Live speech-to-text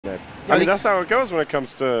I mean, that's how it goes when it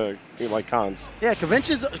comes to like cons. Yeah,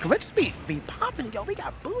 conventions be popping. Yo, we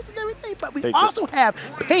got booths and everything, but we also have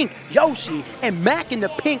Pink Yoshi and Mac in the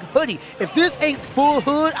pink hoodie. If this ain't full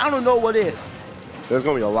hood, I don't know what is. There's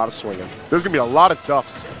going to be a lot of swinging. There's going to be a lot of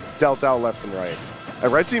duffs dealt out left and right.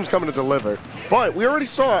 And Red Team's coming to deliver. But we already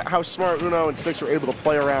saw how smart Uno and Six were able to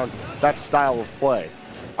play around that style of play.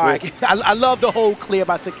 All right, I love the whole clear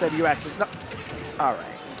by 6WX. All right.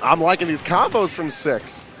 I'm liking these combos from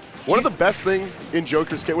Six. One of the best things in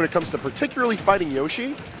Joker's kit when it comes to particularly fighting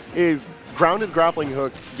Yoshi is grounded grappling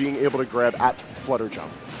hook being able to grab at Flutter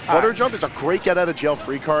Jump. Flutter Jump is a great get out of jail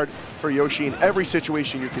free card for Yoshi in every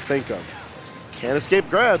situation you could think of. Can't escape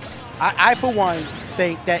grabs. I for one,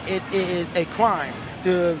 think that it is a crime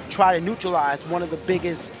to try to neutralize one of the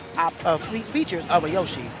biggest features of a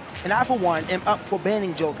Yoshi. And I, for one, am up for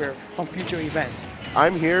banning Joker from future events.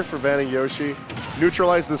 I'm here for banning Yoshi.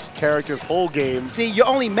 Neutralize this character's whole game. See, you're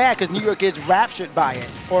only mad because New York gets raptured by it.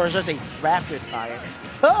 Or should I say raptured by it.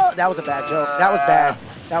 Oh, that was a bad joke. That was bad.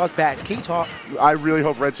 That was bad. Can you talk? I really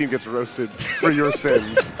hope Red Team gets roasted for your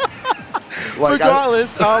sins. Like,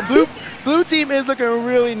 regardless, Blue Team is looking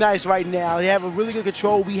really nice right now. They have a really good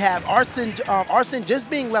control. We have Arsene just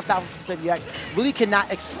being left out from SWX. Really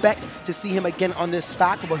cannot expect to see him again on this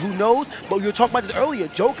stock, but who knows? But we were talking about this earlier.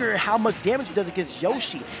 Joker, how much damage he does against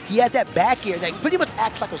Yoshi. He has that back air that pretty much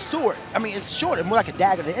acts like a sword. I mean, it's shorter, more like a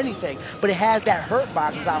dagger than anything, but it has that hurt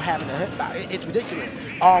box without having a hit box. It's ridiculous.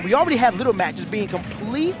 We already have Little Mac just being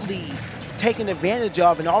completely taken advantage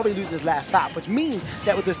of and already losing his last stock, which means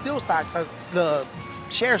that with the steel stock, the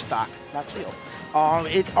share stock, not steel,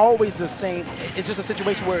 it's always the same. It's just a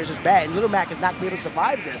situation where it's just bad. And Little Mac is not going to be able to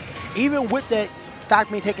survive this. Even with that stock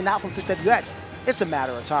being taken out from 6WX, it's a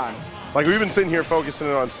matter of time. Like, we've been sitting here focusing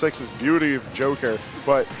on Six's beauty of Joker,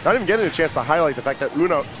 but not even getting a chance to highlight the fact that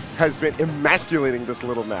Uno has been emasculating this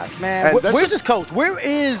Little Mac. Man, where's his coach? Where's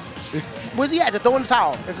he at? To throw in the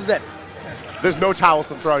towel. This is it. There's no towels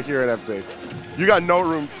to throw here at FD. You got no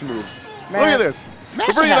room to move. Man, look at this.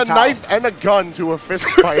 We're bringing a knife and a gun to a fist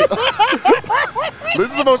fight.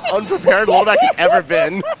 This is the most unprepared Little Mac has ever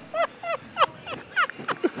been.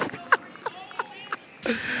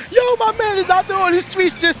 Yo, my man is out there on the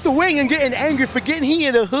streets just swinging and getting angry, forgetting he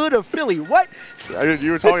in the hood of Philly. What? I mean,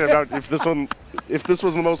 you were talking about if this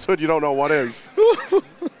was the most hood, you don't know what is.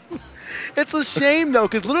 It's a shame, though,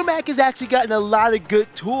 because Little Mac has actually gotten a lot of good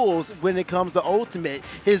tools when it comes to Ultimate.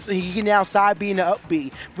 He can now side B and the up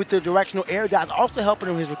B with the directional air dodge, also helping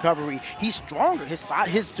him his recovery. He's stronger.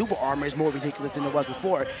 His super armor is more ridiculous than it was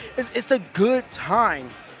before. It's a good time.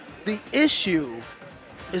 The issue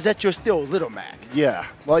is that you're still Little Mac. Yeah.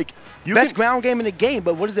 Like, best ground game in the game,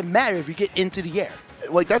 but what does it matter if you get into the air?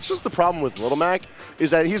 Like, that's just the problem with Little Mac,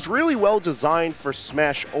 is that he's really well designed for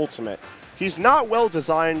Smash Ultimate. He's not well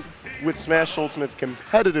designed with Smash Ultimate's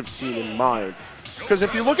competitive scene in mind. Because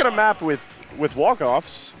if you look at a map with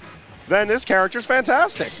walk-offs, then this character's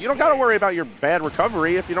fantastic. You don't got to worry about your bad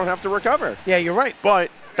recovery if you don't have to recover. Yeah, you're right. But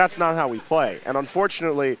that's not how we play. And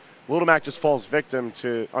unfortunately, Little Mac just falls victim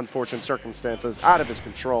to unfortunate circumstances out of his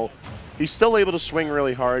control. He's still able to swing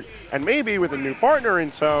really hard, and maybe with a new partner in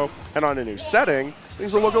tow and on a new setting,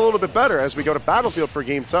 things will look a little bit better as we go to Battlefield for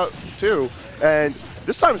Game 2. And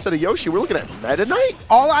this time, instead of Yoshi, we're looking at Meta Knight.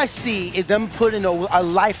 All I see is them putting a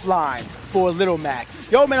lifeline for Little Mac.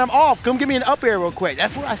 Yo, man, I'm off. Come give me an up air real quick.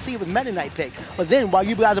 That's what I see with Meta Knight pick. But then, while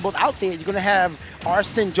you guys are both out there, you're going to have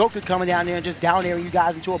Arsene Joker coming down there and just down airing you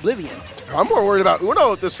guys into oblivion. I'm more worried about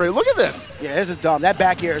Uno at this rate. Look at this. Yeah, this is dumb. That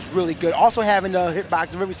back air is really good. Also having the hitbox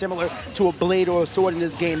is very similar to a blade or a sword in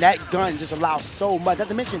this game. That gun just allows so much. Not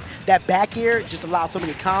to mention, that back air just allows so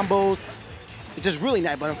many combos. It's just really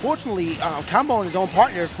nice. But unfortunately, comboing his own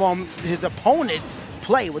partner from his opponent's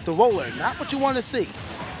play with the roller. Not what you want to see.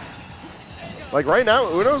 Like right now,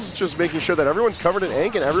 Uno's just making sure that everyone's covered in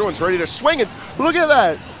ink and everyone's ready to swing. And look at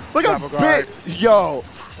that. Look how big. Yo.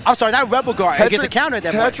 I'm sorry, not Rebel Guard. It gets a counter at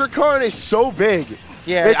that point. Tetrakarn is so big.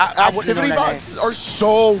 Yeah, its activity boxes are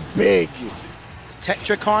so big.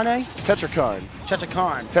 Tetrakarn? Tetrakarn.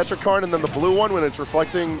 Tetrakarn. Tetrakarn, and then the blue one when it's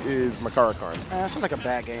reflecting is Makarakarn. Sounds like a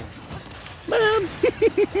bad game. Man.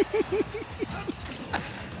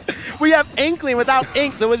 We have Inkling without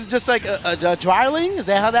ink, so it's just like a dryling? Is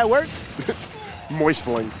that how that works?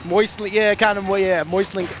 Moistling. Moistling, yeah, kind of, yeah,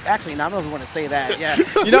 moistling. Actually, no, I don't know if you want to say that, yeah.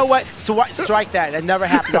 You know what? Strike that. That never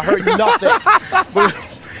happened. I heard nothing. But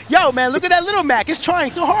Yo, man, look at that little Mac. He's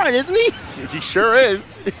trying so hard, isn't he? He sure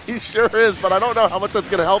is. He sure is, but I don't know how much that's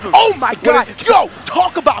going to help him. Oh, my God. Yo,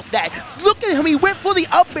 talk about that. Look at him. He went for the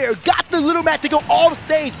up air, got the little Mac to go off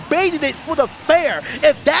stage, baited it for the fair.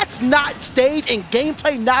 If that's not stage and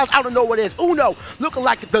gameplay knowledge, I don't know what is. Uno looking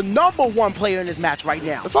like the #1 player in this match right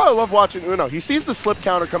now. That's why I love watching Uno. He sees the slip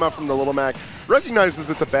counter come out from the little Mac, recognizes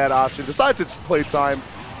it's a bad option, decides it's playtime.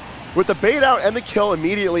 With the bait out and the kill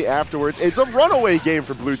immediately afterwards, it's a runaway game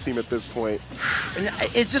for blue team at this point. And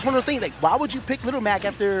it's just one of the things, like, why would you pick Little Mac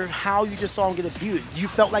after how you just saw him get abused? You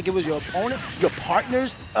felt like it was your opponent, your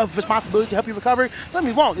partner's responsibility to help you recover? Don't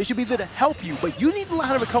get me wrong, they should be there to help you, but you need to learn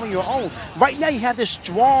how to recover on your own. Right now, you have this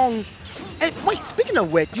strong, and wait, speaking of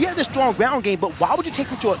which, you have this strong ground game, but why would you take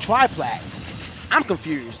him to a triplat? I'm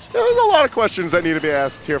confused. Yeah, there's a lot of questions that need to be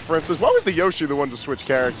asked here. For instance, why was the Yoshi the one to switch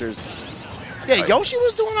characters? Yeah, Yoshi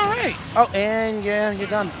was doing all right. Oh, and yeah, you're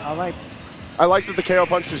done. All right. I like that the KO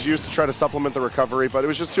punch was used to try to supplement the recovery, but it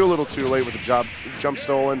was just a little too late with the jump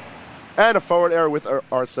stolen. And a forward air with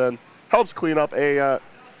Arsene helps clean up a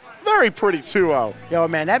very pretty 2-0. Yo,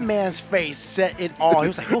 man, that man's face said it all. He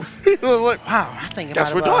was like, oof. Wow, I think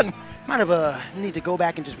guess we're done. Might have need to go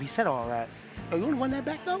back and just reset all that. Oh, you want to run that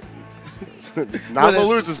back, though? Not the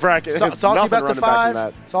losers bracket. Salty best of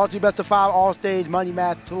 5. Salty best of 5, all stage, money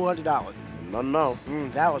match, $200. No.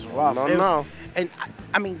 That was rough. No. And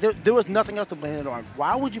I mean, there was nothing else to blame it on.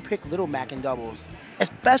 Why would you pick Little Mac in doubles,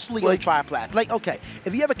 especially in triplat? Like, okay,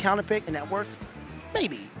 if you have a counter pick and that works,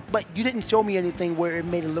 maybe. But you didn't show me anything where it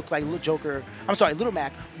made it look like Little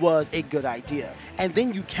Mac was a good idea. And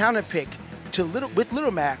then you counter pick to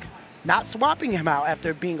Little Mac, not swapping him out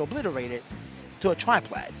after being obliterated, to a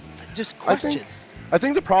triplat. Just questions. I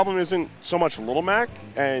think the problem isn't so much Little Mac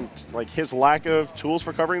and like his lack of tools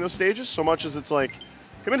for covering those stages, so much as it's like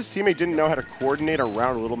him and his teammate didn't know how to coordinate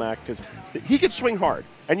around Little Mac because he could swing hard,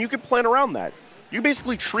 and you could plan around that. You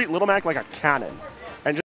basically treat Little Mac like a cannon.